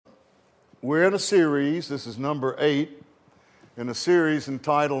We're in a series, this is number 8, in a series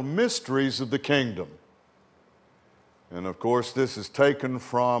entitled Mysteries of the Kingdom. And of course, this is taken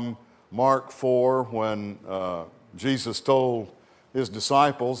from Mark 4 when Jesus told his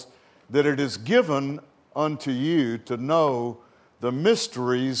disciples that it is given unto you to know the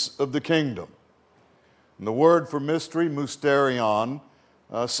mysteries of the kingdom. And the word for mystery, mysterion,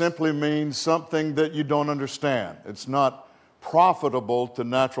 simply means something that you don't understand. It's not profitable to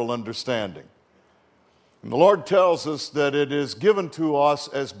natural understanding. And the Lord tells us that it is given to us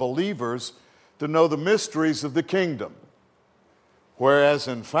as believers to know the mysteries of the kingdom. Whereas,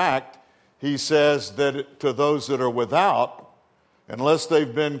 in fact, he says that to those that are without, unless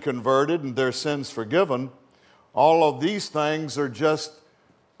they've been converted and their sins forgiven, all of these things are just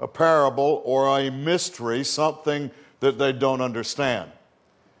a parable or a mystery, something that they don't understand.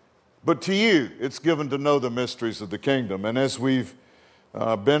 But to you, it's given to know the mysteries of the kingdom. And as we've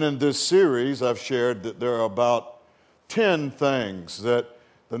been in this series, I've shared that there are about 10 things that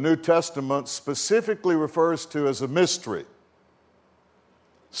the New Testament specifically refers to as a mystery.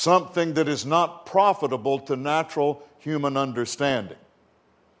 Something that is not profitable to natural human understanding.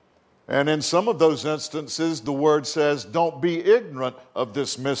 And in some of those instances, the word says, don't be ignorant of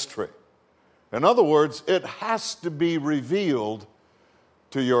this mystery. In other words, it has to be revealed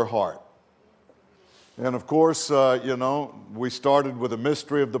to your heart. And of course, we started with a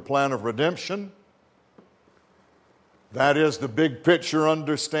mystery of the plan of redemption. That is the big picture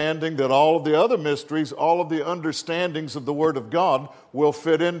understanding that all of the other mysteries, all of the understandings of the Word of God will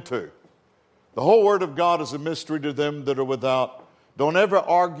fit into. The whole Word of God is a mystery to them that are without. Don't ever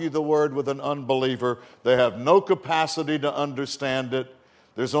argue the Word with an unbeliever. They have no capacity to understand it.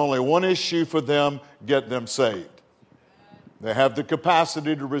 There's only one issue for them: get them saved. They have the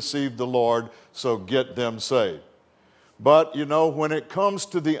capacity to receive the Lord, so get them saved. But, when it comes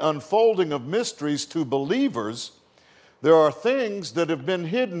to the unfolding of mysteries to believers, there are things that have been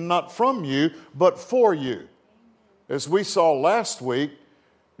hidden not from you, but for you. As we saw last week,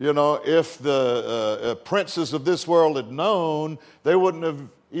 if the princes of this world had known, they wouldn't have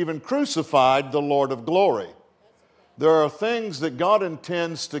even crucified the Lord of glory. There are things that God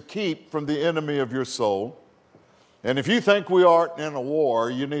intends to keep from the enemy of your soul. And if you think we aren't in a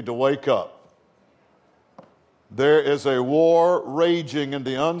war, you need to wake up. There is a war raging in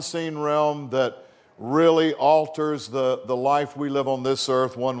the unseen realm that really alters the life we live on this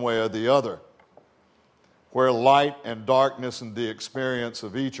earth one way or the other, where light and darkness and the experience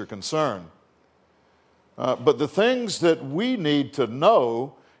of each are concerned. But the things that we need to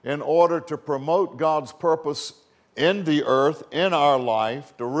know in order to promote God's purpose in the earth, in our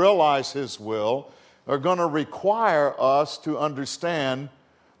life, to realize His will, are going to require us to understand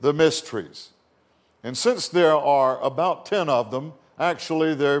the mysteries. And since there are about 10 of them,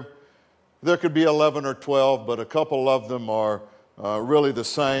 actually there could be 11 or 12, but a couple of them are really the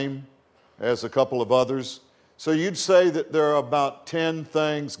same as a couple of others. So you'd say that there are about 10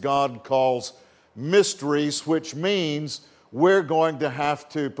 things God calls mysteries, which means we're going to have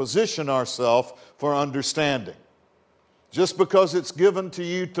to position ourselves for understanding. Just because it's given to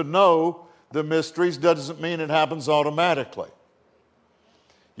you to know the mysteries doesn't mean it happens automatically.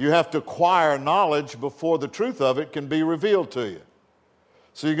 You have to acquire knowledge before the truth of it can be revealed to you.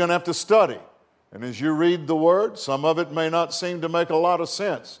 So you're going to have to study. And as you read the Word, some of it may not seem to make a lot of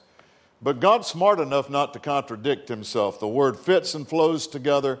sense. But God's smart enough not to contradict Himself. The Word fits and flows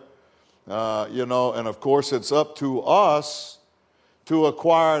together, and of course it's up to us to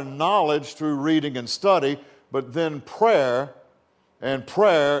acquire knowledge through reading and study, but then prayer and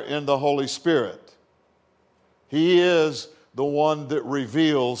prayer in the Holy Spirit. He is the one that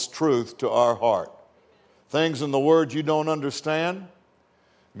reveals truth to our heart. Things in the Word you don't understand,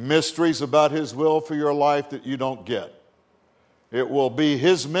 mysteries about His will for your life that you don't get. It will be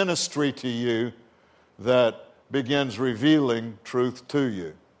His ministry to you that begins revealing truth to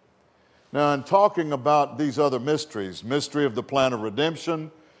you. Now, in talking about these other mysteries, mystery of the plan of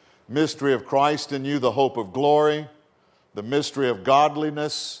redemption, mystery of Christ in you, the hope of glory, the mystery of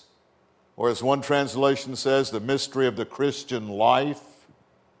godliness, or as one translation says, the mystery of the Christian life.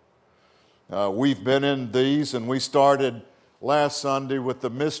 We've been in these, and we started last Sunday with the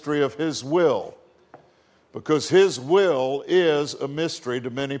mystery of His will, because His will is a mystery to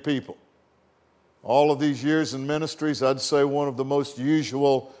many people. All of these years in ministries, I'd say one of the most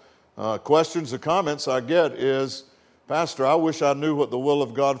usual questions or comments I get is, Pastor, I wish I knew what the will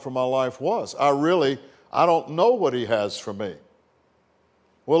of God for my life was. I don't know what He has for me.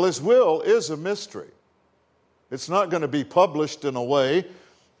 Well, His will is a mystery. It's not going to be published in a way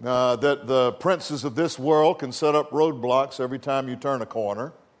that the princes of this world can set up roadblocks every time you turn a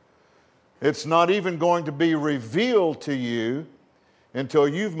corner. It's not even going to be revealed to you until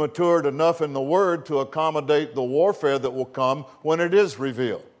you've matured enough in the Word to accommodate the warfare that will come when it is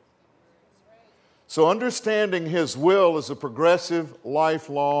revealed. So understanding His will is a progressive,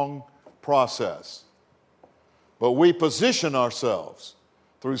 lifelong process. But we position ourselves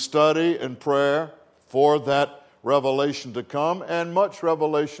through study and prayer for that revelation to come, and much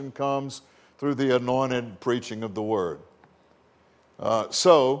revelation comes through the anointed preaching of the Word.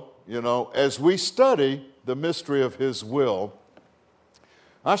 As we study the mystery of His will,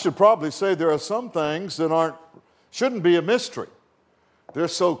 I should probably say there are some things that shouldn't be a mystery. They're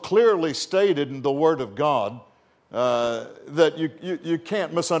so clearly stated in the Word of God that you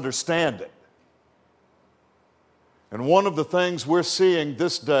can't misunderstand it. And one of the things we're seeing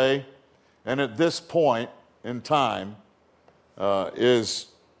this day and at this point in time is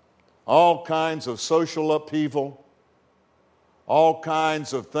all kinds of social upheaval, all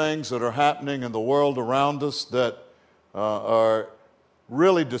kinds of things that are happening in the world around us that are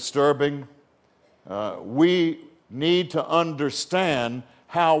really disturbing. We need to understand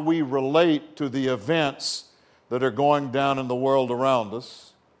how we relate to the events that are going down in the world around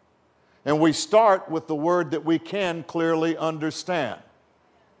us. And we start with the word that we can clearly understand.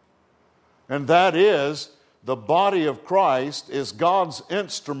 And that is, the body of Christ is God's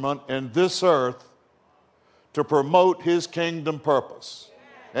instrument in this earth to promote His kingdom purpose.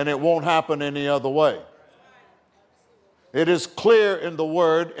 And it won't happen any other way. It is clear in the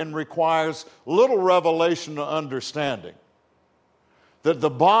Word and requires little revelation or understanding that the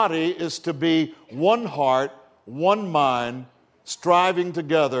body is to be one heart, one mind, striving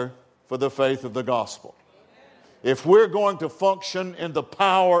together for the faith of the gospel. If we're going to function in the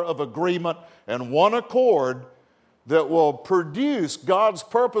power of agreement and one accord that will produce God's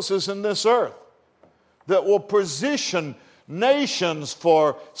purposes in this earth, that will position nations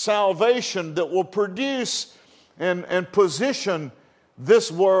for salvation, that will produce and position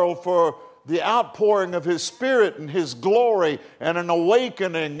this world for the outpouring of His Spirit and His glory and an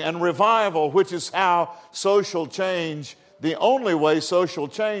awakening and revival, which is how social change, the only way social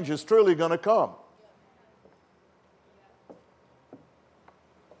change is truly going to come.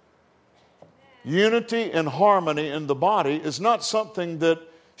 Unity and harmony in the body is not something that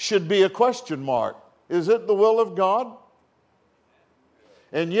should be a question mark. Is it the will of God?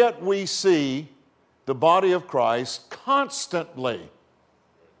 And yet we see the body of Christ constantly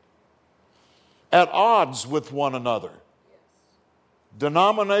at odds with one another.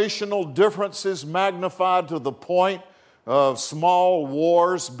 Denominational differences magnified to the point of small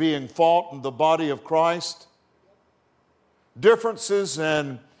wars being fought in the body of Christ. Differences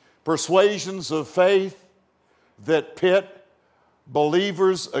in persuasions of faith that pit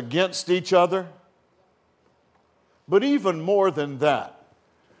believers against each other. But even more than that,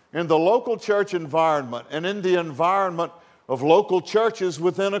 in the local church environment and in the environment of local churches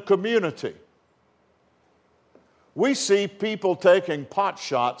within a community, we see people taking pot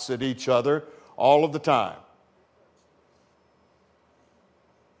shots at each other all of the time.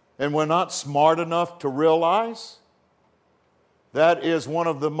 And we're not smart enough to realize that is one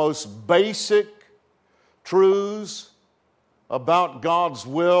of the most basic truths about God's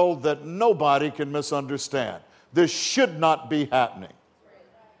will that nobody can misunderstand. This should not be happening.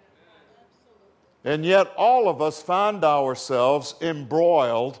 And yet all of us find ourselves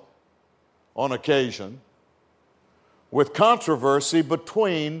embroiled on occasion with controversy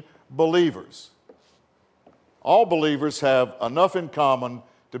between believers. All believers have enough in common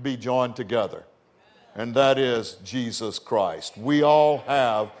to be joined together, and that is Jesus Christ. We all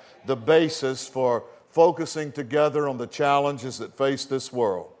have the basis for focusing together on the challenges that face this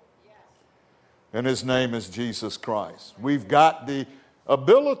world, and His name is Jesus Christ. We've got the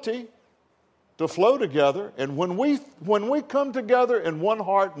ability to flow together, and when we come together in one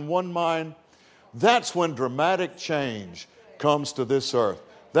heart and one mind, that's when dramatic change comes to this earth.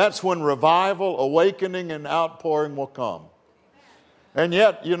 That's when revival, awakening, and outpouring will come. And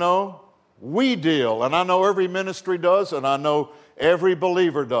yet, we deal, and I know every ministry does, and I know every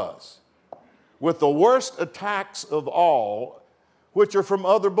believer does, with the worst attacks of all, which are from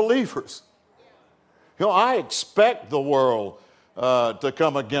other believers. I expect the world to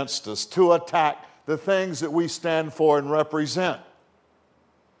come against us, to attack the things that we stand for and represent.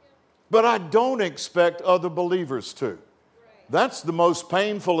 But I don't expect other believers to. That's the most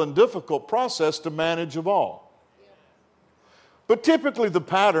painful and difficult process to manage of all. But typically the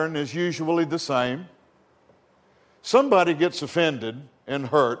pattern is usually the same. Somebody gets offended and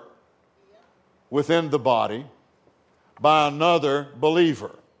hurt within the body by another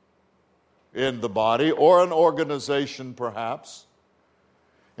believer in the body or an organization perhaps.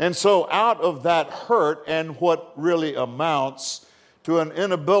 And so out of that hurt and what really amounts to an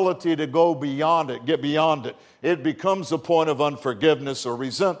inability to go beyond it, get beyond it, it becomes a point of unforgiveness or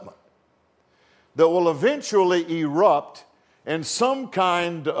resentment that will eventually erupt in some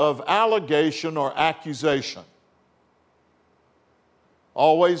kind of allegation or accusation.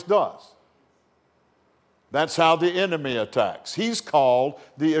 Always does. That's how the enemy attacks. He's called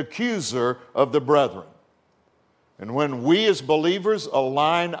the accuser of the brethren. And when we as believers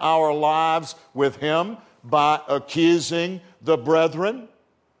align our lives with him by accusing the brethren,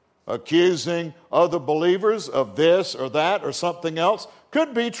 accusing other believers of this or that or something else,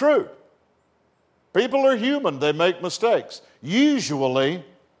 could be true. People are human, they make mistakes. Usually,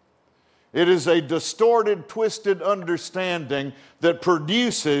 it is a distorted, twisted understanding that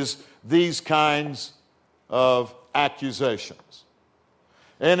produces these kinds of accusations.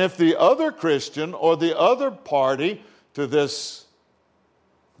 And if the other Christian or the other party to this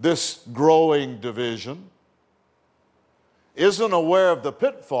growing division isn't aware of the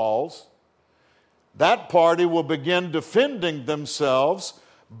pitfalls, that party will begin defending themselves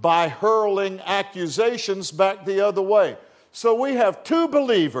by hurling accusations back the other way. So we have two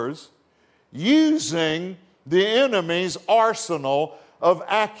believers using the enemy's arsenal of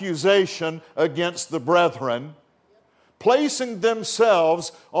accusation against the brethren, placing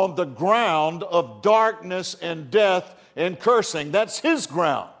themselves on the ground of darkness and death and cursing. That's his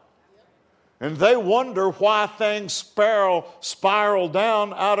ground. And they wonder why things spiral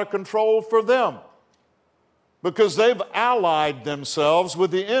down out of control for them. Because they've allied themselves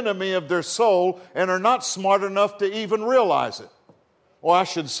with the enemy of their soul and are not smart enough to even realize it. Or I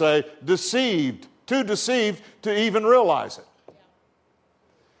should say, too deceived to even realize it.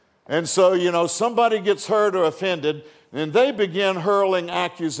 And so, somebody gets hurt or offended, and they begin hurling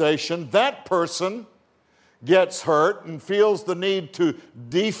accusation. That person gets hurt and feels the need to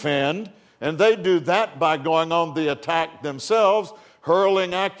defend, and they do that by going on the attack themselves,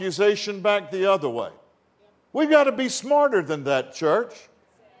 hurling accusation back the other way. We've got to be smarter than that, church.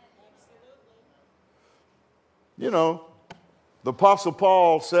 The Apostle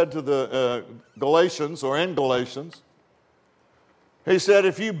Paul said to the Galatians, or in Galatians, he said,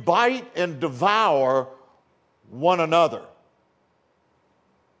 if you bite and devour one another,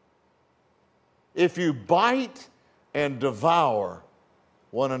 if you bite and devour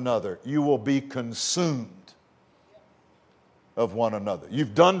one another, you will be consumed of one another.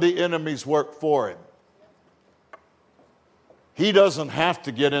 You've done the enemy's work for him. He doesn't have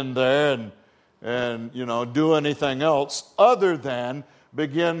to get in there and do anything else other than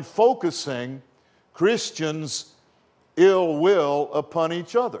begin focusing Christians' ill will upon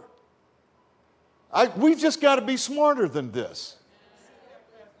each other. We've just got to be smarter than this.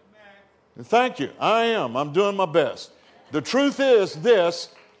 Thank you. I am. I'm doing my best. The truth is this,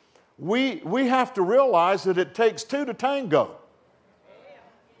 we have to realize that it takes two to tango.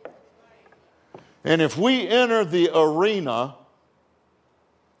 And if we enter the arena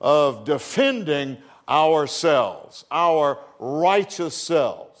of defending ourselves, our righteous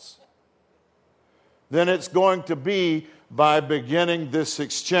selves, then it's going to be by beginning this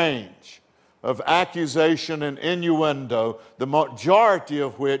exchange of accusation and innuendo, the majority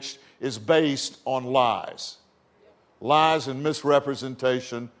of which is based on lies. Lies and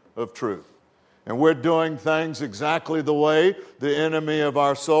misrepresentation of truth. And we're doing things exactly the way the enemy of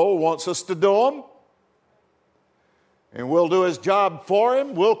our soul wants us to do them. And we'll do his job for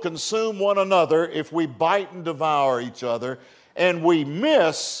him. We'll consume one another if we bite and devour each other. And we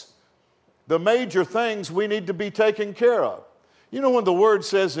miss the major things we need to be taking care of. When the word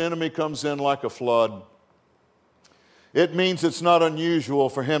says the enemy comes in like a flood, it means it's not unusual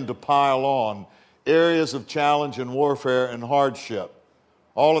for him to pile on areas of challenge and warfare and hardship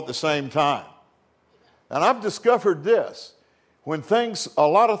all at the same time. And I've discovered this. When a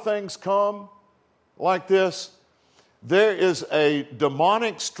lot of things come like this, there is a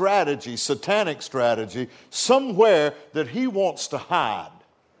demonic strategy, satanic strategy, somewhere that he wants to hide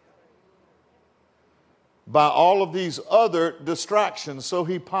by all of these other distractions, so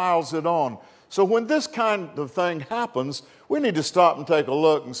he piles it on. So when this kind of thing happens, we need to stop and take a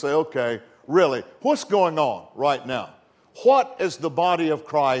look and say, okay, really, what's going on right now? What, as the body of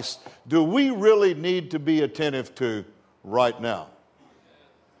Christ, do we really need to be attentive to right now?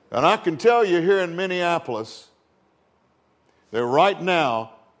 And I can tell you here in Minneapolis, that right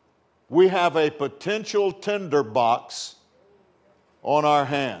now, we have a potential tinderbox on our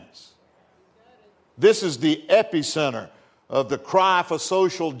hands. This is the epicenter of the cry for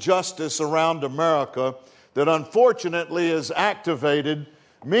social justice around America that unfortunately has activated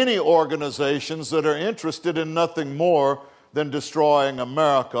many organizations that are interested in nothing more than destroying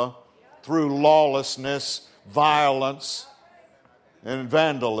America through lawlessness, violence, and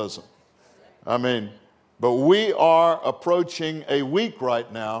vandalism. But we are approaching a week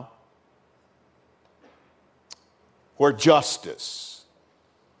right now where justice,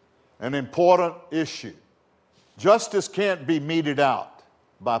 an important issue, justice can't be meted out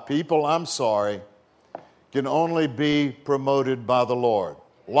by people, I'm sorry, can only be promoted by the Lord.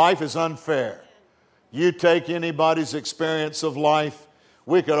 Life is unfair. You take anybody's experience of life,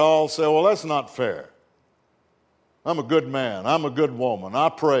 we could all say, well, that's not fair. I'm a good man. I'm a good woman. I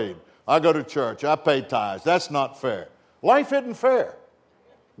prayed. I go to church. I pay tithes. That's not fair. Life isn't fair.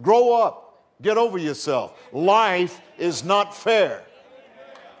 Grow up. Get over yourself. Life is not fair.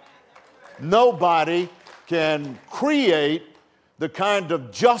 Nobody can create the kind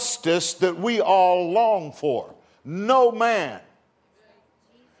of justice that we all long for. No man.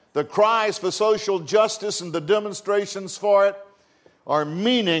 The cries for social justice and the demonstrations for it are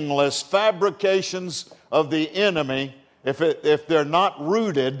meaningless fabrications of the enemy if they're not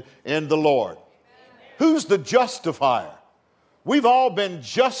rooted in the Lord. Who's the justifier? We've all been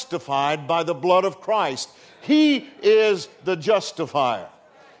justified by the blood of Christ. He is the justifier.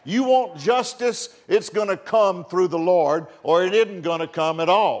 You want justice, it's going to come through the Lord, or it isn't going to come at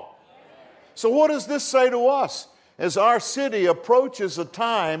all. So what does this say to us? As our city approaches a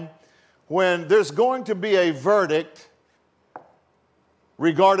time when there's going to be a verdict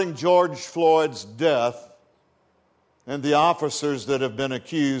regarding George Floyd's death and the officers that have been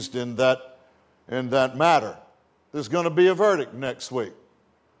accused in that matter. There's going to be a verdict next week.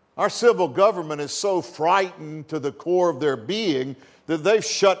 Our civil government is so frightened to the core of their being that they've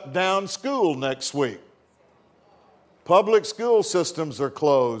shut down school next week. Public school systems are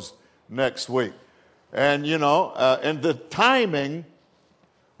closed next week. And, and the timing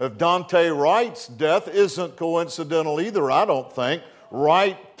of Dante Wright's death isn't coincidental either, I don't think.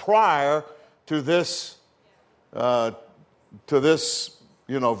 Right prior to this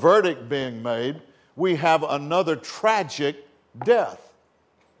verdict being made, we have another tragic death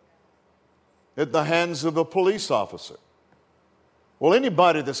at the hands of a police officer. Well,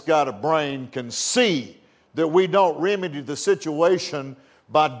 anybody that's got a brain can see that we don't remedy the situation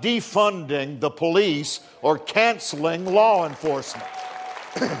by defunding the police or canceling law enforcement.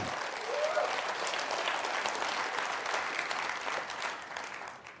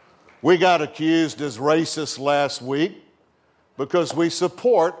 We got accused as racist last week because we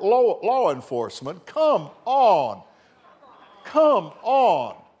support law enforcement. Come on. Come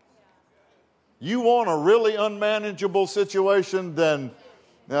on. You want a really unmanageable situation? Then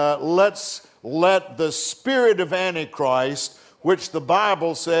let's let the spirit of Antichrist, which the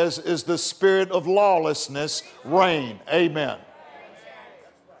Bible says is the spirit of lawlessness, reign. Amen.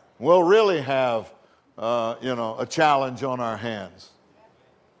 We'll really have, a challenge on our hands.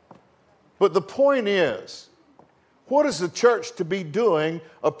 But the point is, what is the church to be doing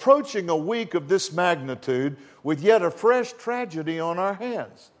approaching a week of this magnitude with yet a fresh tragedy on our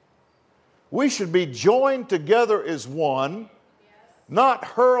hands? We should be joined together as one, not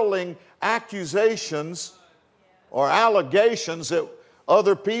hurling accusations or allegations at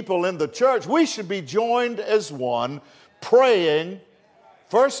other people in the church. We should be joined as one, praying,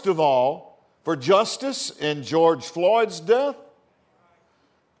 first of all, for justice in George Floyd's death.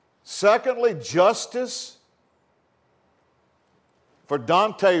 Secondly, justice for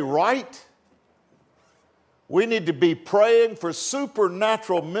Dante Wright. We need to be praying for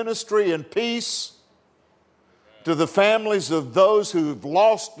supernatural ministry and peace to the families of those who've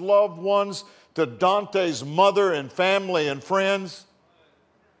lost loved ones, to Dante's mother and family and friends.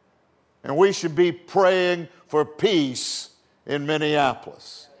 And we should be praying for peace in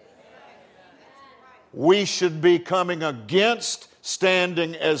Minneapolis. We should be coming against,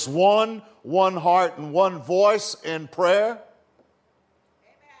 standing as one heart and one voice in prayer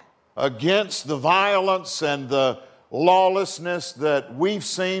against the violence and the lawlessness that we've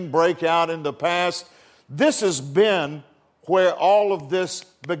seen break out in the past. This has been where all of this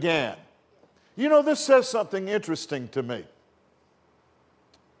began. This says something interesting to me.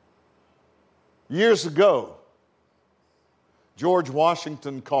 Years ago, George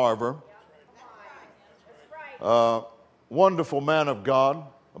Washington Carver, wonderful man of God,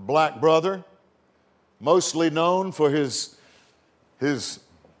 a black brother, mostly known for his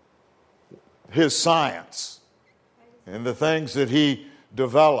science and the things that he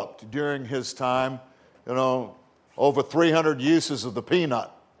developed during his time. Over 300 uses of the peanut,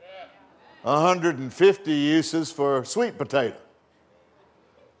 150 uses for sweet potato.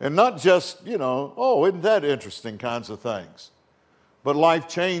 And not just, isn't that interesting kinds of things, but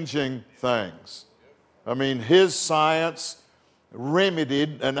life-changing things. His science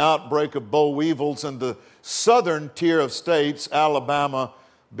remedied an outbreak of boll weevils in the southern tier of states, Alabama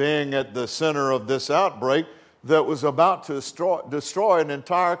being at the center of this outbreak, that was about to destroy an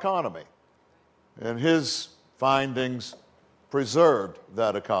entire economy. And his findings preserved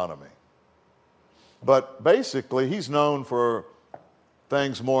that economy. But basically, he's known for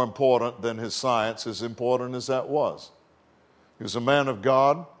things more important than his science, as important as that was. He was a man of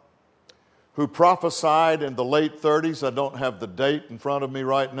God who prophesied in the late 30s, I don't have the date in front of me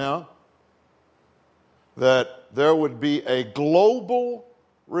right now, that there would be a global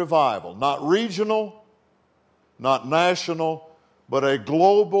revival, not regional, not national, but a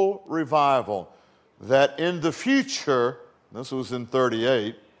global revival, that in the future, this was in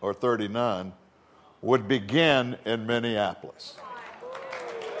 38 or 39, would begin in Minneapolis.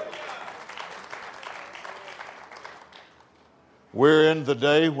 We're in the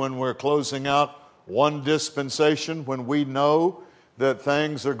day when we're closing out one dispensation, when we know that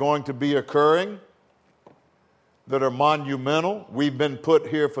things are going to be occurring that are monumental. We've been put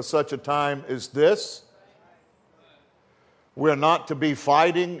here for such a time as this. We're not to be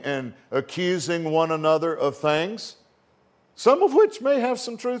fighting and accusing one another of things, some of which may have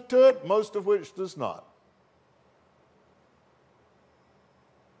some truth to it, most of which does not.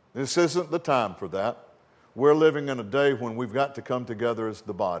 This isn't the time for that. We're living in a day when we've got to come together as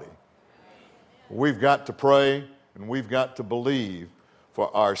the body. We've got to pray and we've got to believe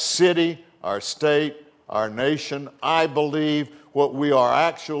for our city, our state, our nation. I believe what we are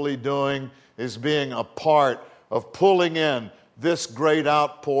actually doing is being a part of pulling in this great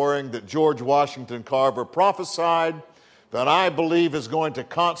outpouring that George Washington Carver prophesied, that I believe is going to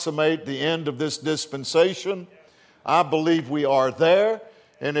consummate the end of this dispensation. I believe we are there.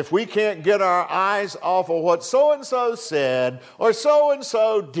 And if we can't get our eyes off of what so-and-so said or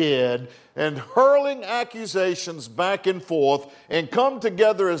so-and-so did and hurling accusations back and forth and come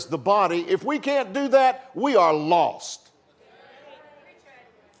together as the body, if we can't do that, we are lost.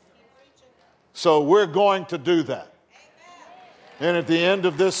 So we're going to do that. And at the end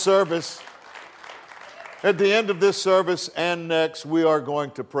of this service, and next, we are going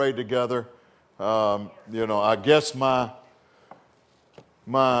to pray together. I guess my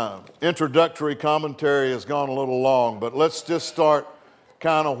introductory commentary has gone a little long, but let's just start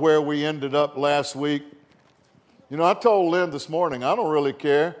kind of where we ended up last week. I told Lynn this morning, I don't really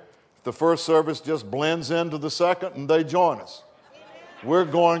care if the first service just blends into the second and they join us. We're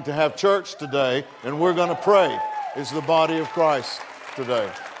going to have church today, and we're going to pray as the body of Christ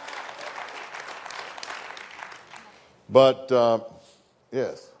today. But,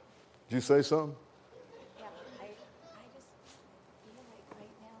 yes. Did you say something?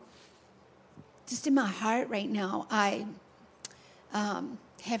 Just in my heart right now, I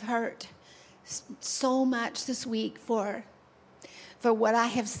have heard so much this week for what I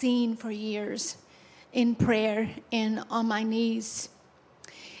have seen for years in prayer and on my knees.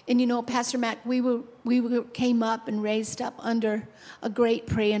 And Pastor Mac, we came up and raised up under a great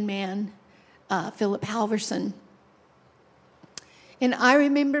praying man, Philip Halverson. And I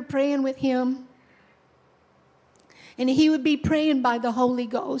remember praying with him, and he would be praying by the Holy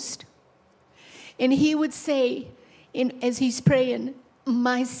Ghost. And he would say, as he's praying,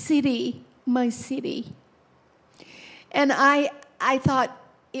 my city, my city. And I thought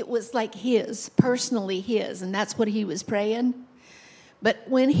it was like his, personally his, and that's what he was praying. But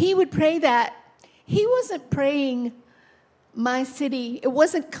when he would pray that, he wasn't praying my city. It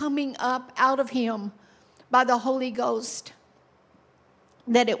wasn't coming up out of him by the Holy Ghost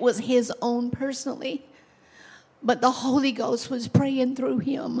that it was his own personally. But the Holy Ghost was praying through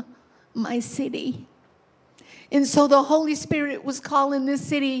him, my city. And so the Holy Spirit was calling this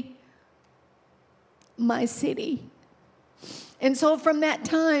city my city. And so from that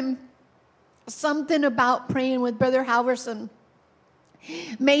time, something about praying with Brother Halverson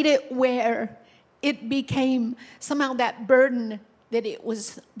made it where it became somehow that burden that it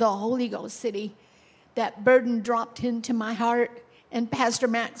was the Holy Ghost city. That burden dropped into my heart and Pastor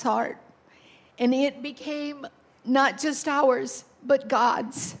Mac's heart. And it became not just ours, but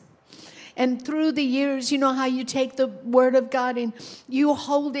God's. And through the years, you know how you take the Word of God and you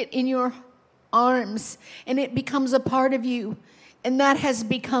hold it in your arms and it becomes a part of you. And that has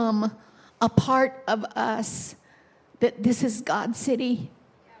become a part of us, that this is God's city.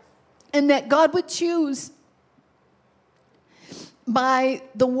 And that God would choose by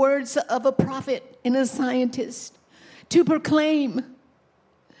the words of a prophet and a scientist to proclaim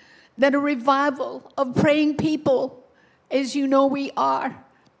that a revival of praying people, as you know we are,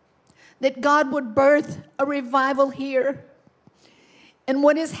 that God would birth a revival here. And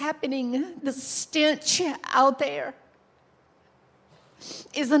what is happening, the stench out there,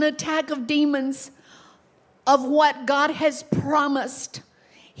 is an attack of demons of what God has promised.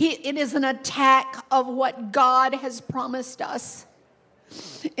 It is an attack of what God has promised us.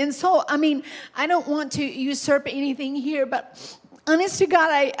 And so, I mean, I don't want to usurp anything here, but honest to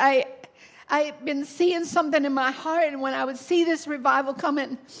God, I've been seeing something in my heart, and when I would see this revival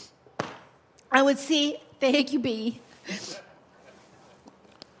coming, I would see, thank you, B.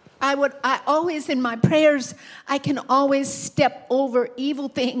 I always, in my prayers, I can always step over evil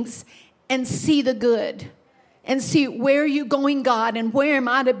things and see the good and see where are you going, God, and where am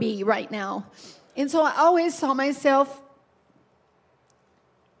I to be right now. And so I always saw myself.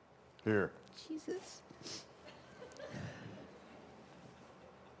 Here. Jesus.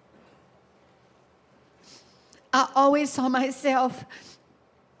 I always saw myself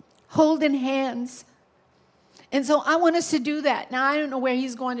holding hands. And so I want us to do that. Now, I don't know where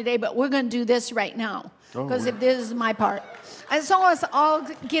he's going today, but we're going to do this right now. Because if this is my part. I saw us all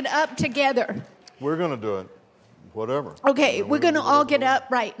get up together. We're going to do it. Whatever. Okay, we're going to all get up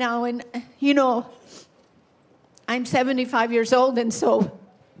right now. And, you know, I'm 75 years old, and so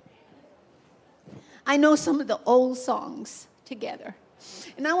I know some of the old songs together.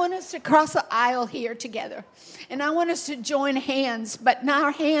 And I want us to cross the aisle here together. And I want us to join hands, but now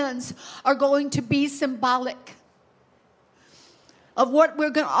our hands are going to be symbolic of what we're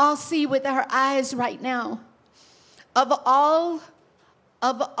going to all see with our eyes right now. Of all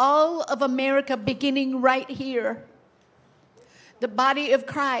of America, beginning right here. The body of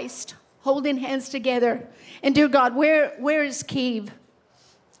Christ holding hands together. And dear God, where is Keeve?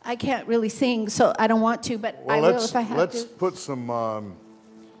 I can't really sing, so I don't want to, but I will if I have let's to.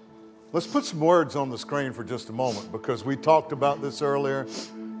 Let's put some words on the screen for just a moment, because we talked about this earlier.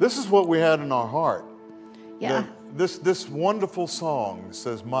 This is what we had in our heart. Yeah. This wonderful song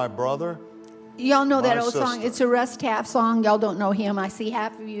says, "My brother." Y'all know that My old song. sister. It's a Russ Taff song. Y'all don't know him. I see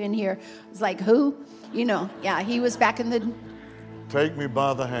half of you in here. It's like, who? You know, yeah, he was back in the... Take me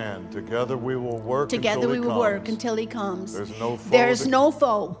by the hand. Together we will work Together until we he will comes. work until he comes. There's no foe There's that no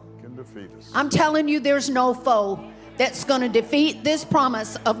foe. can defeat us. I'm telling you, there's no foe that's going to defeat this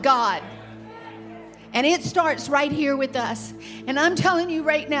promise of God. And it starts right here with us. And I'm telling you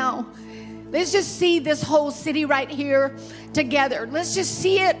right now, let's just see this whole city right here together. Let's just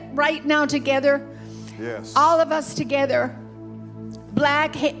see it right now together. Yes. All of us together.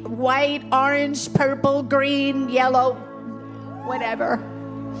 Black, white, orange, purple, green, yellow, whatever.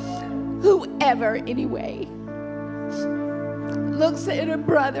 Whoever, anyway, looks at a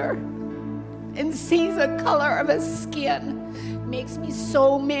brother and sees the color of his skin makes me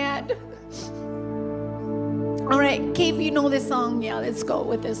so mad. All right, Keith, you know this song. Yeah, let's go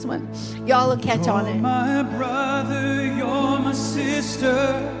with this one. Y'all will catch on it. You're my brother, you're my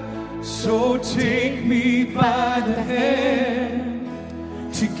sister, so take me by the hand.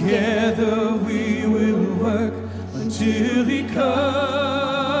 Together we will work until he comes.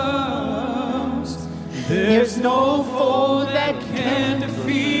 There's no foe that can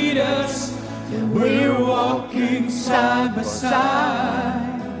defeat us. We're walking side by side.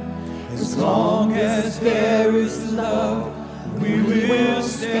 As long as there is love, we will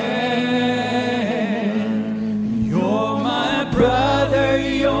stand. You're my brother,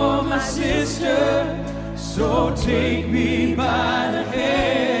 you're my sister, so take me by the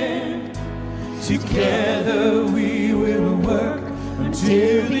hand. Together we will work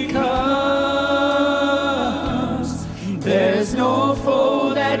until he comes. There's no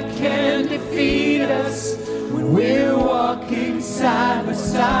foe that can defeat us when we're walking side by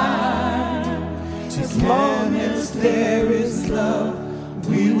side. As long as there is love,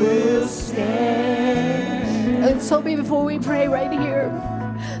 we will stand. And so before we pray right here,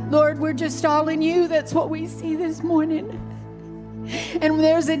 Lord, we're just all in you. That's what we see this morning. And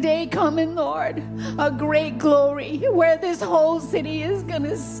there's a day coming, Lord, a great glory, where this whole city is going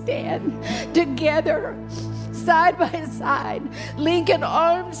to stand together, side by side, linking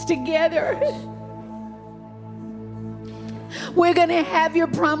arms together. We're going to have your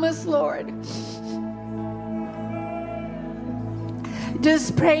promise, Lord.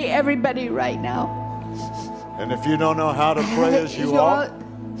 Just pray, everybody, right now. And if you don't know how to pray as you ought,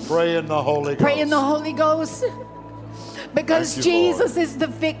 pray in the Holy Ghost. Pray in the Holy Ghost. Because Thank you, Jesus is the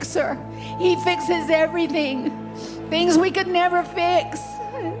fixer. He fixes everything. Things we could never fix.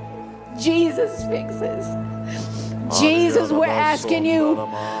 Jesus fixes. Jesus, we're asking you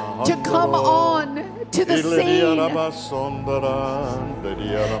to come on to the scene.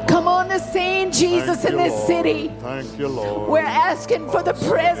 Come on the scene, Jesus, in this city. Thank you, Lord. We're asking for the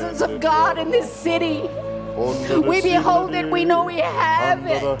presence of God in this city. We behold it, we know we have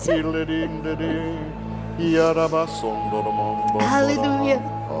it. Hallelujah.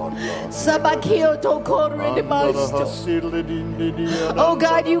 Sabakio tokore de basto. Oh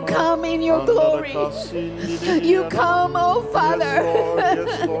God, you come in your glory. You come, oh Father.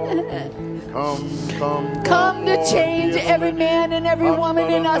 Come to change every man and every woman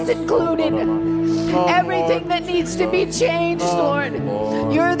in us included. Everything that needs to be changed, Lord.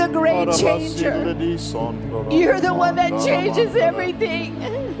 You're the great changer. You're the one that changes everything.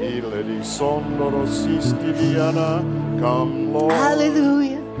 Come, Lord.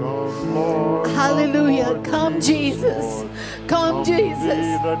 Hallelujah. Come, Lord. Hallelujah. Come, Jesus. Come,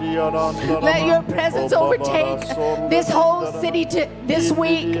 Jesus. Let your presence overtake this whole city this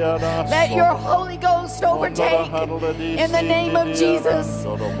week. Let your Holy Ghost overtake in the name of Jesus.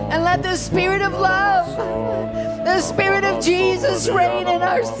 And let the Spirit of love, the Spirit of Jesus reign in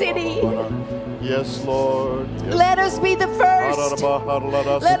our city. Yes, Lord. Yes, let us be the first.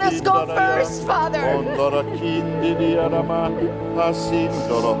 Let us go first, Father.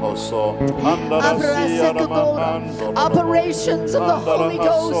 Operations of the Holy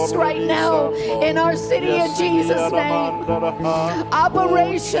Ghost right now in our city in Jesus' name.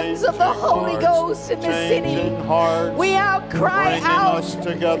 Operations of the Holy Ghost in the city. We cry out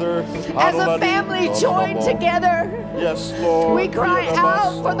as a family joined together. Yes, Lord. We cry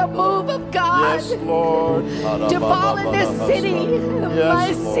out for the move of God. Yes, Lord. To fall in this city,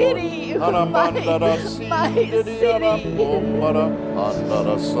 my city, my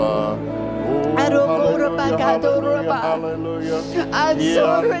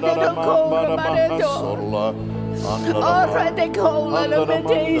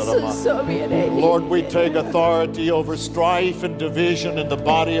Lord, we take authority over strife and division in the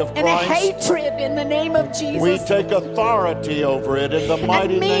body of Christ. And hatred in the name of Jesus. We take authority over it in the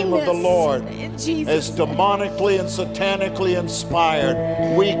mighty name of the Lord. As demonically and satanically inspired,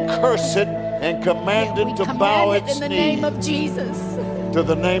 we curse it and command it to bow its knee. In the name of Jesus. To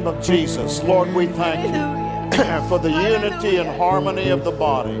the name of Jesus. Lord, we thank you for the unity and harmony of the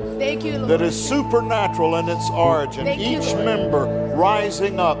body. Thank you, Lord. That is supernatural in its origin. Each member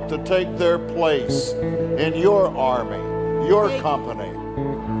rising up to take their place in your army, your company,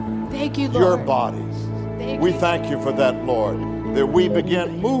 thank you, Lord. Your body. We thank you for that, Lord. That we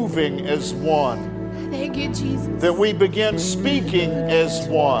begin moving as one. Thank you, Jesus. That we begin speaking as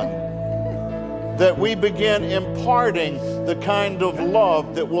one. That we begin imparting the kind of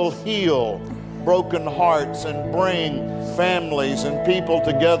love that will heal broken hearts and bring families and people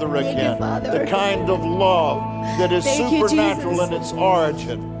together again. The kind of love that is supernatural in its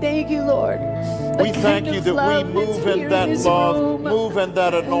origin. Thank you, Lord. We thank you that we move in that love, move in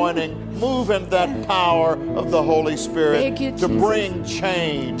that anointing, move in that power of the Holy Spirit to bring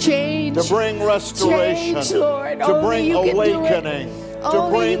change, to bring restoration, to bring awakening, to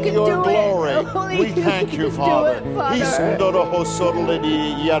bring your glory. We thank you, Father.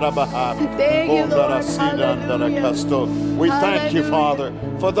 Thank you, Lord. We thank you, Father,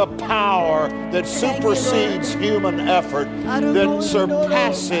 for the power that supersedes human effort, that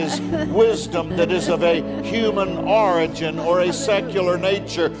surpasses wisdom that is of a human origin or a secular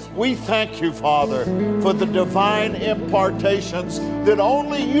nature. We thank you, Father, for the divine impartations that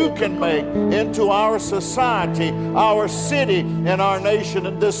only you can make into our society, our city, and our nation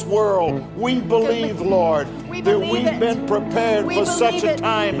in this world. We believe, Lord, that we've been prepared for such a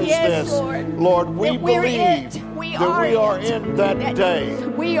time as this. Lord, we believe that we are in that day.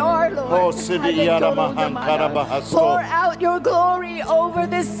 We are, Lord. Pour out your glory over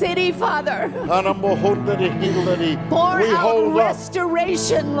this city, Father. Pour out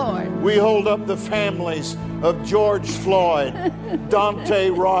restoration, Lord. We hold up the families of George Floyd, Dante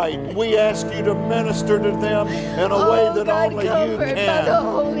Wright. We ask you to minister to them in a way that only you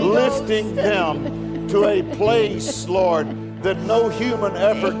can, lifting them to a place, Lord, that no human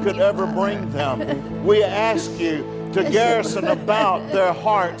effort could ever bring them. We ask you to garrison about their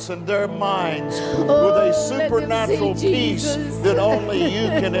hearts and their minds with a supernatural peace that only you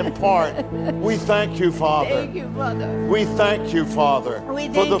can impart. We thank you, Father. We thank you, Father,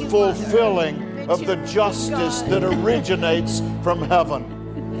 for the fulfilling of the justice that originates from heaven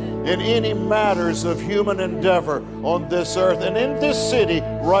in any matters of human endeavor on this earth and in this city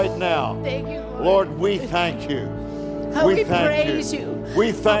right now. Lord, we thank you. We thank you.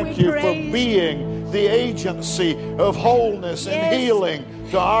 We thank you for being the agency of wholeness and healing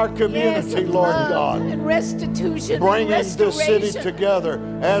to our community, Lord God. And restitution. Bringing this city together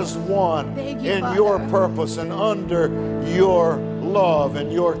as one in your purpose and under your love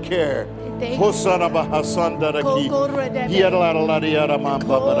and your care.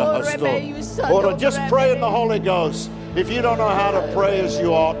 Just pray in the Holy Ghost. If you don't know how to pray as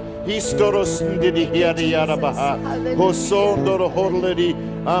you ought, Historos ndidi hiari yarabaha. Hosondoro hodledi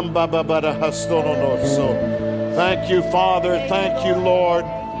ambababara hastononoso. Thank you, Father. Thank you, Lord.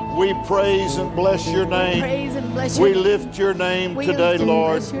 We praise and bless your name. Praise and bless We your name. lift your name We today, lift and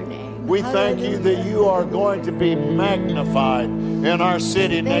Lord. bless your name. We thank you that you are going to be magnified in our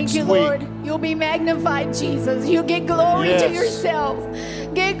city Thank next you, week. Lord. You'll be magnified, Jesus. You get glory to Yes. yourself.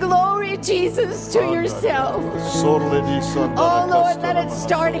 Get glory, Jesus, to yourself. Oh, Lord, let it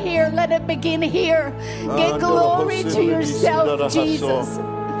start here. Let it begin here. Get glory to yourself, Jesus.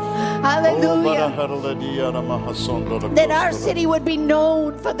 Hallelujah. That our city would be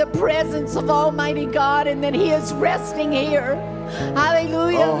known for the presence of Almighty God and that He is resting here.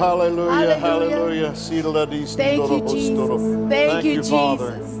 Hallelujah. Oh, hallelujah, hallelujah. Thank you, Jesus. Thank you,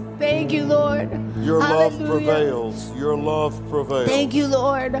 Father. Jesus. Thank you, Lord. Your love Hallelujah. prevails. Your love prevails. Thank you,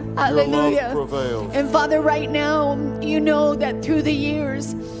 Lord. Your Hallelujah. love prevails. And Father, right now, you know that through the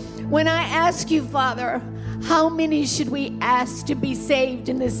years, when I ask you, Father, how many should we ask to be saved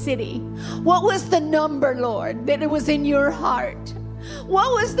in this city? What was the number, Lord, that it was in your heart? What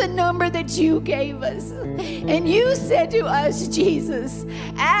was the number that you gave us? And you said to us, Jesus,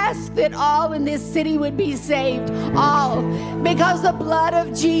 ask that all in this city would be saved. All. Because the blood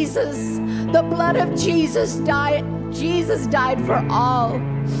of Jesus died. Jesus died for all.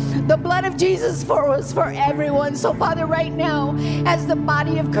 The blood of Jesus was for everyone. So, Father, right now, as the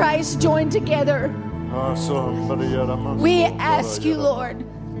body of Christ joined together, we ask you, Lord,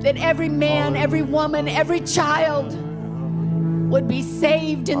 that every man, every woman, every child would be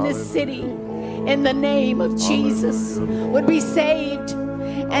saved in this city in the name of Jesus, would be saved,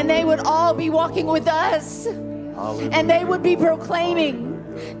 and they would all be walking with us, and they would be proclaiming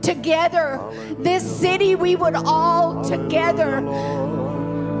together this city. We would all together,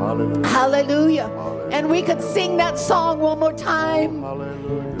 hallelujah, and we could sing that song one more time,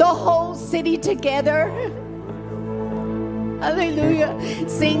 the whole city together, hallelujah.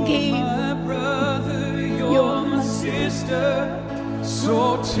 Sing, Keith. My brother, you're my sister,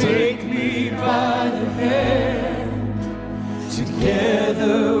 so take me by the hand.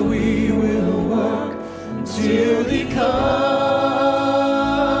 Together we will work until He comes.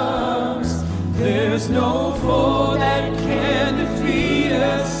 There's no foe that can defeat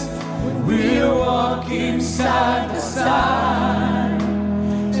us when we're walking side by side.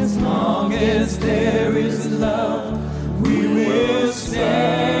 As long as there is love, we will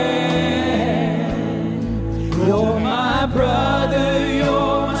stand. You're my brother,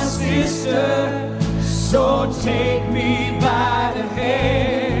 you're my sister, so take me by the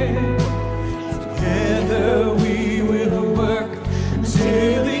hand. Together we will work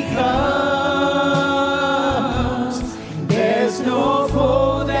until He comes. There's no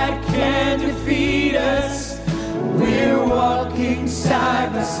foe that can defeat us. We're walking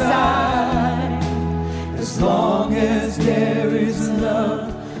side by side. As long as there is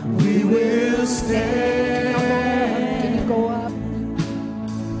love, we will stand. Can you go up?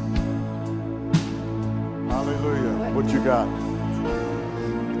 Hallelujah. What you got?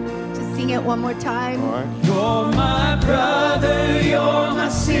 Just sing it one more time. All right. You're my brother, you're my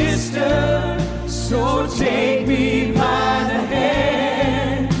sister, so take me by the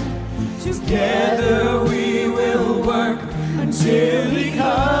hand. Together we will work until He comes.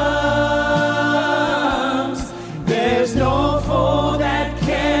 There's no foe that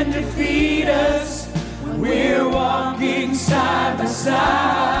can defeat us when we're walking side by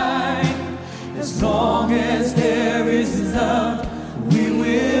side. As long as there is love, we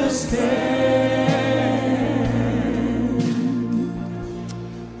will stand.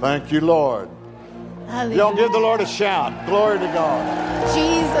 Thank you, Lord. Hallelujah. Y'all give the Lord a shout. Glory to God.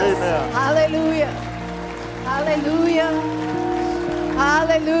 Jesus. Amen. Hallelujah. Hallelujah.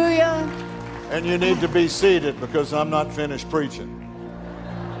 Hallelujah. And you need to be seated because I'm not finished preaching.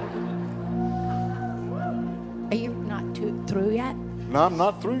 Are you not through yet? No, I'm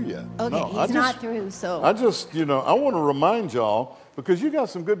not through yet. Okay, No, he's not through, so. I just, I want to remind y'all because you got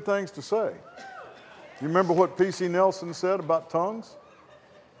some good things to say. You remember what P.C. Nelson said about tongues?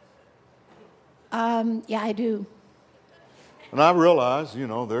 Yeah, I do. And I realize,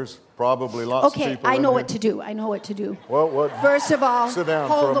 there's probably lots of Okay, people I in know here. what to do. I know what to do. Well, what? First of all, Sit down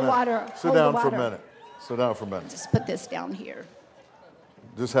hold for a the minute. water. Sit Hold down the for a water. minute. Sit down for a minute. Just put this down here.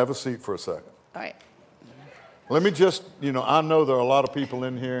 Just have a seat for a second. All right. Let me just, I know there are a lot of people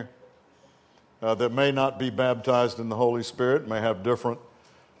in here that may not be baptized in the Holy Spirit, may have different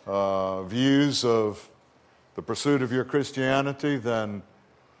views of the pursuit of your Christianity than,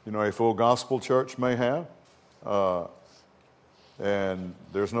 a full gospel church may have. And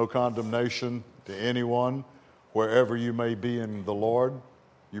there's no condemnation to anyone wherever you may be in the Lord.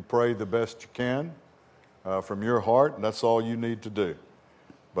 You pray the best you can from your heart, and that's all you need to do.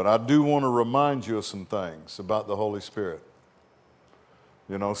 But I do want to remind you of some things about the Holy Spirit.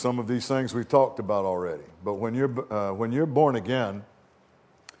 You know, some of these things we've talked about already. But when you're born again,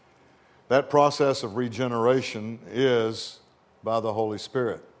 that process of regeneration is by the Holy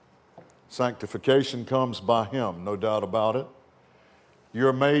Spirit. Sanctification comes by Him, no doubt about it.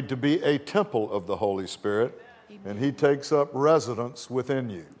 You're made to be a temple of the Holy Spirit, and He takes up residence within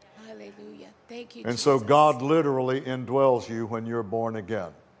you. Hallelujah. Thank you, And Jesus. so God literally indwells you when you're born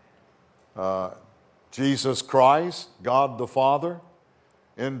again. Jesus Christ, God the Father,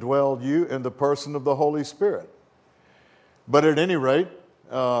 indwelled you in the person of the Holy Spirit. But at any rate,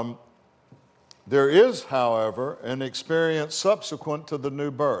 there is, however, an experience subsequent to the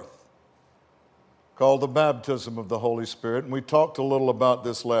new birth called the baptism of the Holy Spirit. And we talked a little about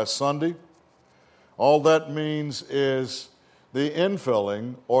this last Sunday. All that means is the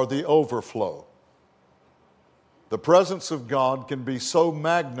infilling or the overflow. The presence of God can be so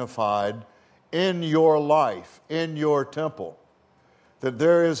magnified in your life, in your temple, that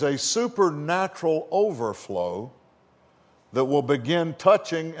there is a supernatural overflow that will begin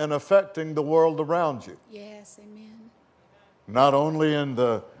touching and affecting the world around you. Yes, amen. Not only in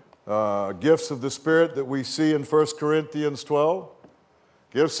the gifts of the Spirit that we see in 1 Corinthians 12,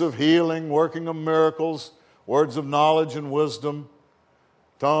 gifts of healing, working of miracles, words of knowledge and wisdom,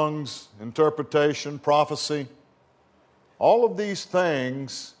 tongues, interpretation, prophecy. All of these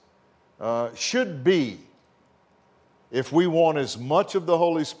things should be, if we want as much of the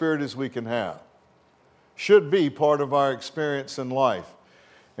Holy Spirit as we can have, should be part of our experience in life.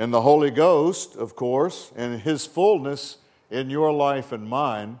 And the Holy Ghost, of course, and His fullness in your life and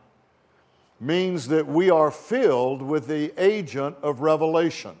mine, means that we are filled with the agent of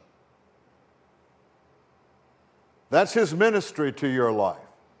revelation. That's His ministry to your life.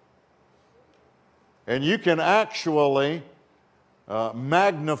 And you can actually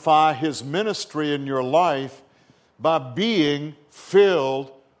magnify His ministry in your life by being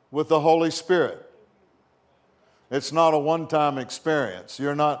filled with the Holy Spirit. It's not a one-time experience.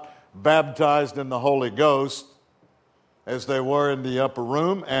 You're not baptized in the Holy Ghost as they were in the upper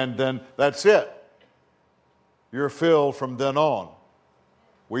room, and then that's it. You're filled from then on.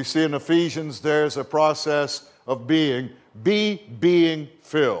 We see in Ephesians there's a process of being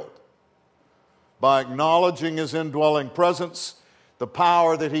filled. By acknowledging His indwelling presence, the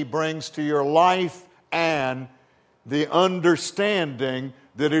power that He brings to your life, and the understanding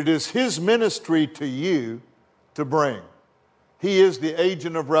that it is His ministry to you to bring. He is the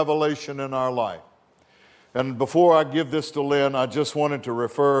agent of revelation in our life. And before I give this to Lynn, I just wanted to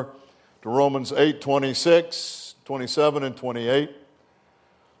refer to Romans 8:26, 27, and 28.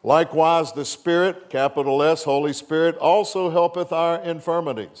 Likewise, the Spirit, capital S, Holy Spirit, also helpeth our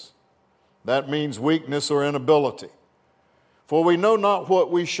infirmities. That means weakness or inability. For we know not what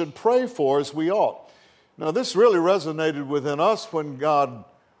we should pray for as we ought. Now, this really resonated within us when God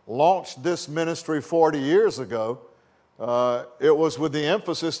launched this ministry 40 years ago. It was with the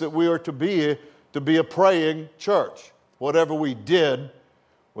emphasis that we are to be a praying church. Whatever we did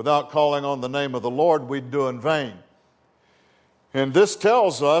without calling on the name of the Lord, we'd do in vain. And this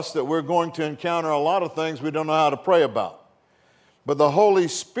tells us that we're going to encounter a lot of things we don't know how to pray about. But the Holy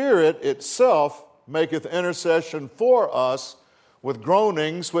Spirit itself maketh intercession for us with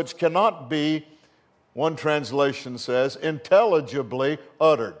groanings which cannot be, one translation says, intelligibly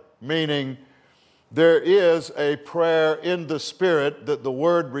uttered, meaning there is a prayer in the Spirit that the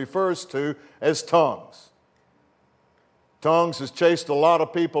Word refers to as tongues. Tongues has chased a lot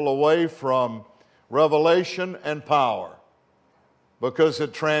of people away from revelation and power because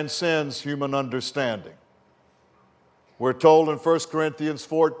it transcends human understanding. We're told in 1 Corinthians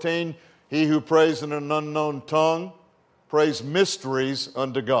 14, he who prays in an unknown tongue prays mysteries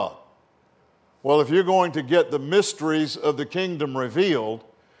unto God. Well, if you're going to get the mysteries of the kingdom revealed,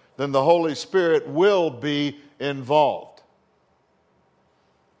 then the Holy Spirit will be involved.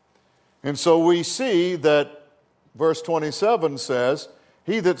 And so we see that verse 27 says,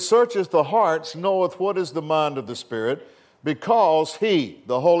 He that searcheth the hearts knoweth what is the mind of the Spirit, because He,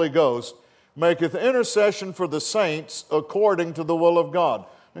 the Holy Ghost, maketh intercession for the saints according to the will of God.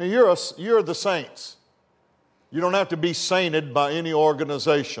 Now, you're the saints. You don't have to be sainted by any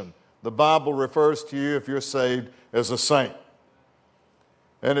organization. The Bible refers to you, if you're saved, as a saint.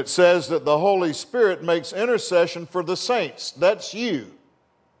 And it says that the Holy Spirit makes intercession for the saints. That's you.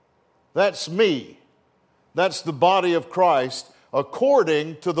 That's me. That's the body of Christ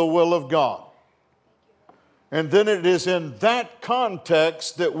according to the will of God. And then it is in that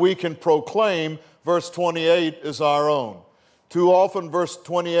context that we can proclaim verse 28 as our own. Too often, verse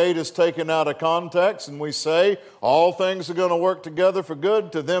 28 is taken out of context, and we say, all things are going to work together for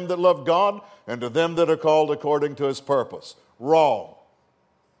good to them that love God and to them that are called according to His purpose. Wrong.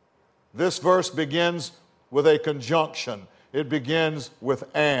 This verse begins with a conjunction. It begins with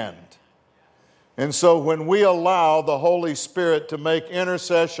and. And so when we allow the Holy Spirit to make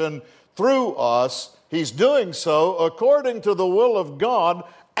intercession through us, He's doing so according to the will of God,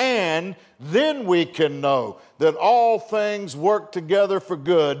 and then we can know that all things work together for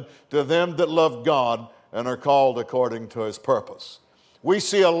good to them that love God and are called according to His purpose. We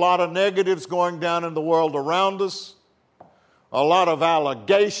see a lot of negatives going down in the world around us, a lot of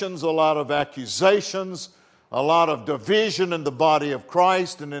allegations, a lot of accusations, a lot of division in the body of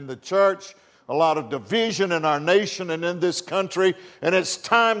Christ and in the church, a lot of division in our nation and in this country, and it's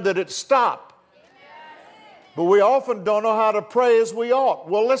time that it stop. But we often don't know how to pray as we ought.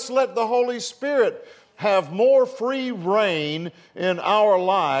 Well, let's let the Holy Spirit have more free reign in our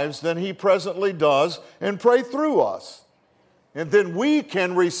lives than He presently does and pray through us. And then we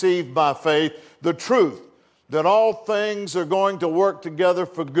can receive by faith the truth that all things are going to work together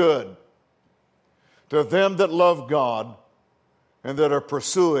for good to them that love God and that are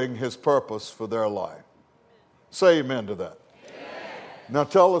pursuing His purpose for their life. Say amen to that. Now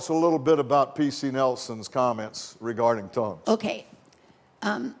tell us a little bit about P.C. Nelson's comments regarding tongues. Okay.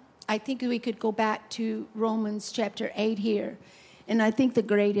 I think we could go back to Romans chapter 8 here. And I think the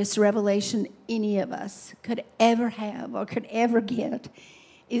greatest revelation any of us could ever have or could ever get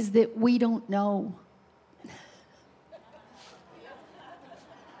is that we don't know.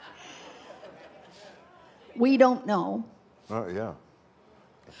 We don't know. Yeah.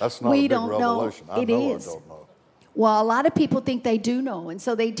 That's not a big revelation. I don't know. Well, a lot of people think they do know, and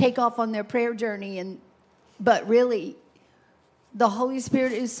so they take off on their prayer journey, but really, the Holy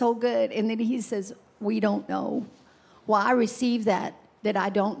Spirit is so good, and then He says, we don't know. Well, I receive that I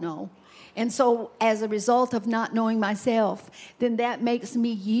don't know. And so as a result of not knowing myself, then that makes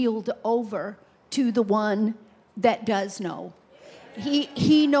me yield over to the one that does know.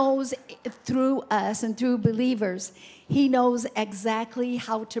 He knows through us and through believers, He knows exactly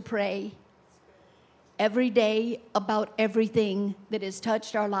how to pray every day about everything that has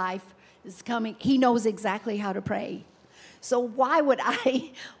touched our life is coming. He knows exactly how to pray. So why would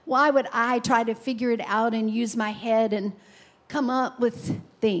I try to figure it out and use my head and come up with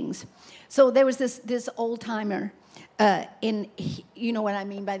things? So there was this old timer, you know what I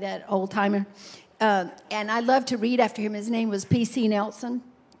mean by that, old timer. And I love to read after him. His name was P.C. Nelson.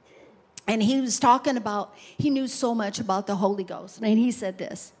 And he was talking about, he knew so much about the Holy Ghost. And he said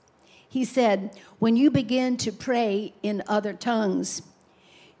this. He said, when you begin to pray in other tongues,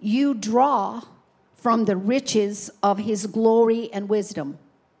 you draw from the riches of His glory and wisdom.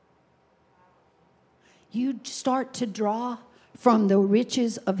 You start to draw from the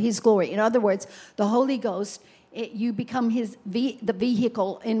riches of His glory. In other words, the Holy Ghost, you become the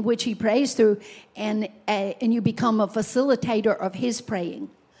vehicle in which He prays through, and you become a facilitator of His praying.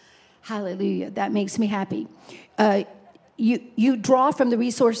 Hallelujah. That makes me happy. You draw from the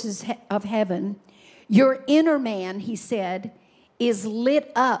resources of heaven. Your inner man, he said, is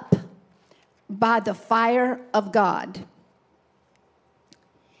lit up by the fire of God.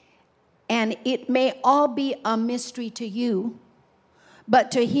 And it may all be a mystery to you,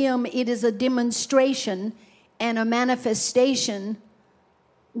 but to Him it is a demonstration and a manifestation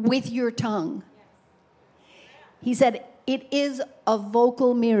with your tongue. He said, it is a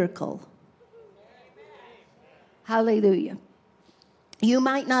vocal miracle. Hallelujah. You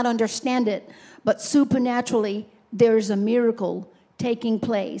might not understand it, but supernaturally, there's a miracle taking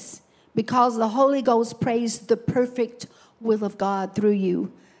place because the Holy Ghost prays the perfect will of God through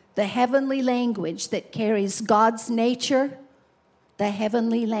you. The heavenly language that carries God's nature, the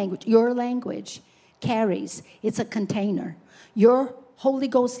heavenly language, your language carries, it's a container. Your Holy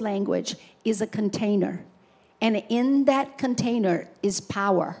Ghost language is a container. And in that container is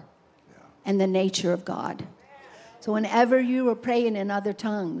power and the nature of God. So whenever you are praying in other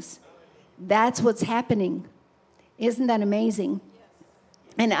tongues, that's what's happening. Isn't that amazing?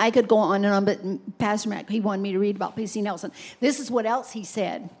 And I could go on and on, but Pastor Mac, he wanted me to read about P.C. Nelson. This is what else he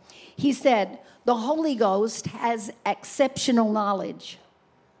said. He said, the Holy Ghost has exceptional knowledge.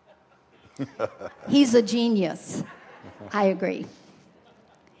 He's a genius. I agree.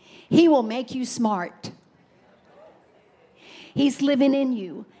 He will make you smart. He's living in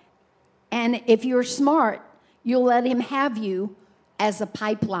you. And if you're smart, you'll let Him have you as a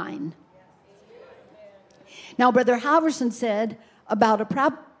pipeline. Now, Brother Halverson said about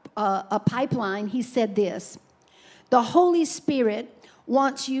a pipeline, he said this. The Holy Spirit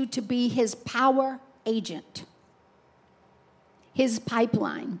wants you to be His power agent. his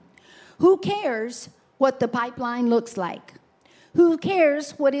pipeline. Who cares what the pipeline looks like? Who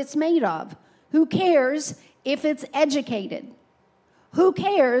cares what it's made of? Who cares if it's educated? Who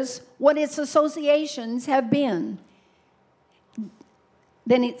cares what its associations have been?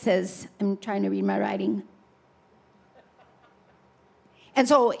 Then it says, I'm trying to read my writing. And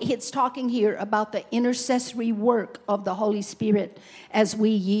so it's talking here about the intercessory work of the Holy Spirit as we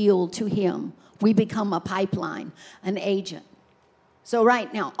yield to him. We become a pipeline, an agent. So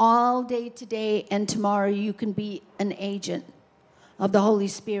right now, all day today and tomorrow, you can be an agent of the Holy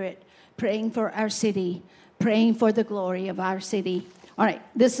Spirit, praying for our city, praying for the glory of our city. All right,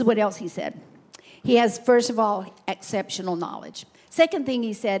 this is what else he said. He has, first of all, exceptional knowledge. Second thing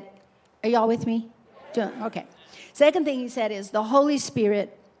he said, are y'all with me? Okay. Second thing he said is the Holy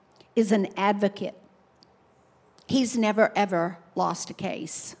Spirit is an advocate. He's never, ever lost a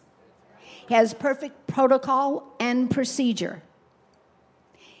case. He has perfect protocol and procedure.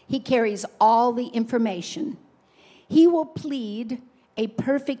 He carries all the information. He will plead a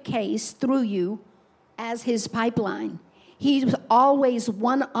perfect case through you as his pipeline. He's always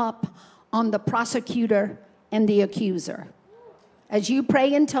one up on the prosecutor and the accuser. As you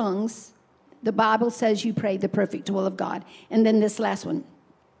pray in tongues, the Bible says you pray the perfect will of God. And then this last one.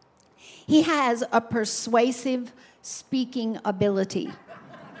 He has a persuasive speaking ability.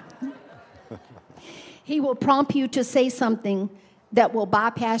 He will prompt you to say something that will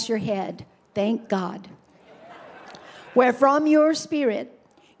bypass your head. Thank God. Where from your spirit,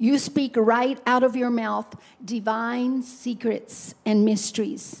 you speak right out of your mouth divine secrets and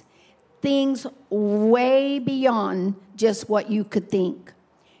mysteries. Things way beyond just what you could think.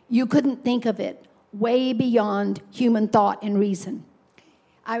 You couldn't think of it, way beyond human thought and reason.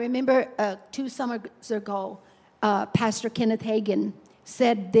 I remember 2 summers ago, Pastor Kenneth Hagin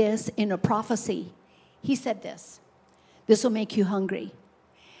said this in a prophecy. He said this will make you hungry.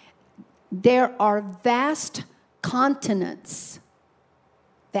 There are vast continents,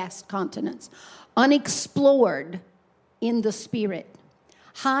 unexplored in the spirit,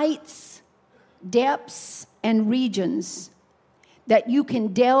 heights, depths, and regions that you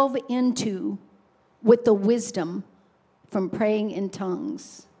can delve into with the wisdom from praying in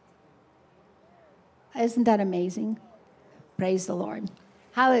tongues. Isn't that amazing? Praise the Lord.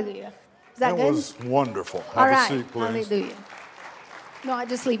 Hallelujah. Is that good? That was wonderful. All Have right. a seat, please. Hallelujah. No, I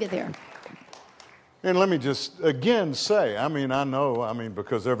just leave it there. And let me just again say,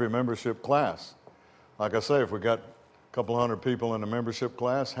 because every membership class, like I say, if we got a couple hundred people in a membership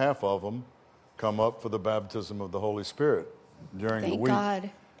class, half of them come up for the baptism of the Holy Spirit during the week. Thank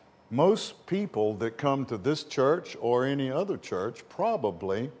God. Most people that come to this church or any other church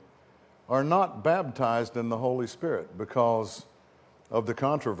probably are not baptized in the Holy Spirit because of the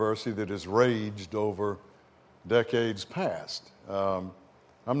controversy that has raged over decades past.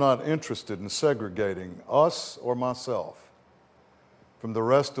 I'm not interested in segregating us or myself from the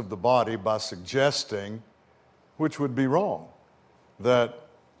rest of the body by suggesting, which would be wrong, that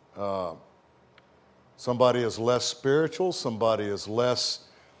somebody is less spiritual, somebody is less,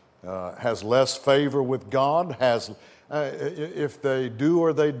 has less favor with God, if they do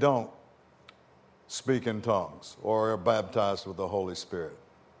or they don't speak in tongues or are baptized with the Holy Spirit.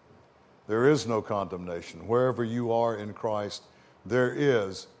 There is no condemnation. Wherever you are in Christ, there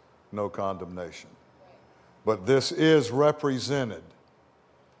is no condemnation. But this is represented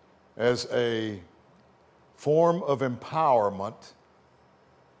as a form of empowerment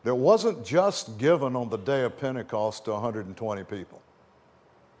that wasn't just given on the day of Pentecost to 120 people.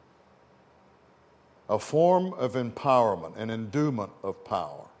 A form of empowerment, an endowment of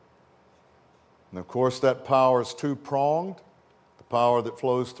power. And of course, that power is two-pronged. The power that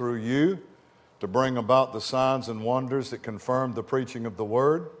flows through you to bring about the signs and wonders that confirm the preaching of the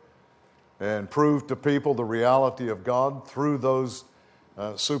Word and prove to people the reality of God through those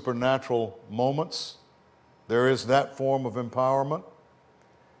supernatural moments. There is that form of empowerment.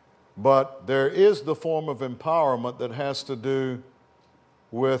 But there is the form of empowerment that has to do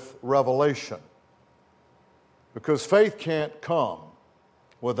with revelation. Because faith can't come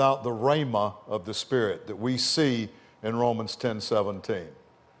without the rhema of the Spirit that we see in Romans 10:17.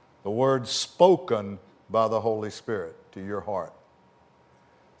 The word spoken by the Holy Spirit to your heart.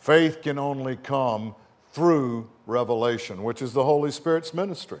 Faith can only come through revelation, which is the Holy Spirit's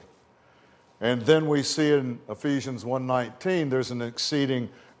ministry. And then we see in Ephesians 1:19, there's an exceeding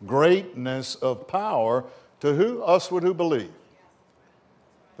greatness of power to who? Usward who believe.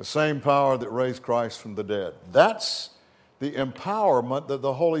 The same power that raised Christ from the dead. That's the empowerment that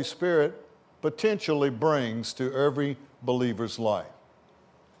the Holy Spirit potentially brings to every believer's life.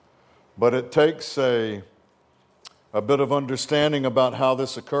 But it takes a a bit of understanding about how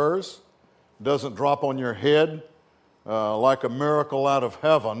this occurs. It doesn't drop on your head like a miracle out of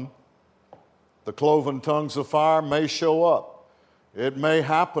heaven. The cloven tongues of fire may show up. It may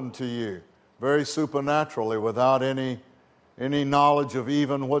happen to you very supernaturally without any knowledge of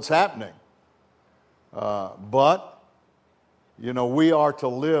even what's happening. But, we are to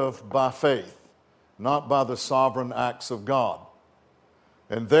live by faith, not by the sovereign acts of God.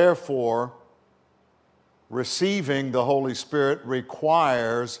 And therefore, receiving the Holy Spirit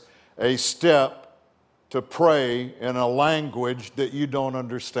requires a step to pray in a language that you don't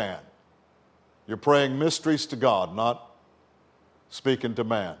understand. You're praying mysteries to God, not speaking to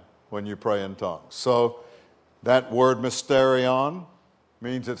man when you pray in tongues. So that word mysterion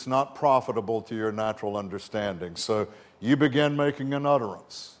means it's not profitable to your natural understanding. So you begin making an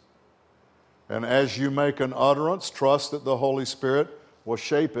utterance. And as you make an utterance, trust that the Holy Spirit will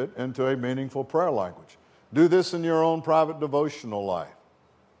shape it into a meaningful prayer language. Do this in your own private devotional life.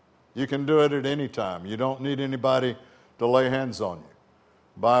 You can do it at any time. You don't need anybody to lay hands on you.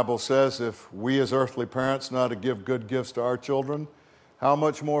 The Bible says if we as earthly parents know how to give good gifts to our children, how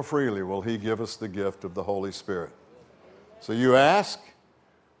much more freely will He give us the gift of the Holy Spirit? So you ask,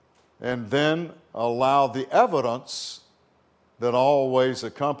 and then allow the evidence that always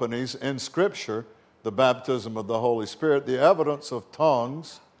accompanies in Scripture the baptism of the Holy Spirit, the evidence of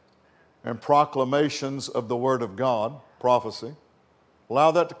tongues and proclamations of the Word of God, prophecy.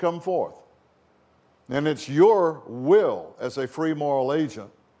 Allow that to come forth. And it's your will as a free moral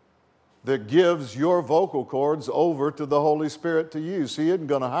agent that gives your vocal cords over to the Holy Spirit to use. He isn't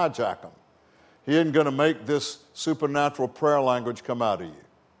going to hijack them. He isn't going to make this supernatural prayer language come out of you.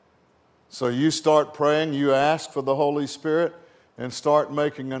 So you start praying, you ask for the Holy Spirit, and start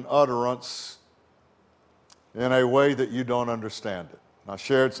making an utterance in a way that you don't understand it. I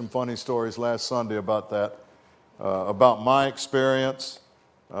shared some funny stories last Sunday about that, about my experience.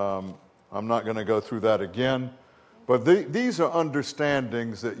 I'm not going to go through that again. But these are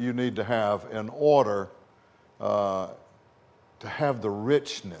understandings that you need to have in order to have the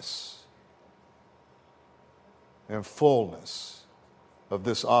richness and fullness of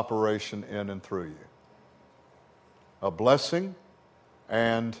this operation in and through you. A blessing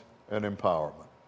and an empowerment.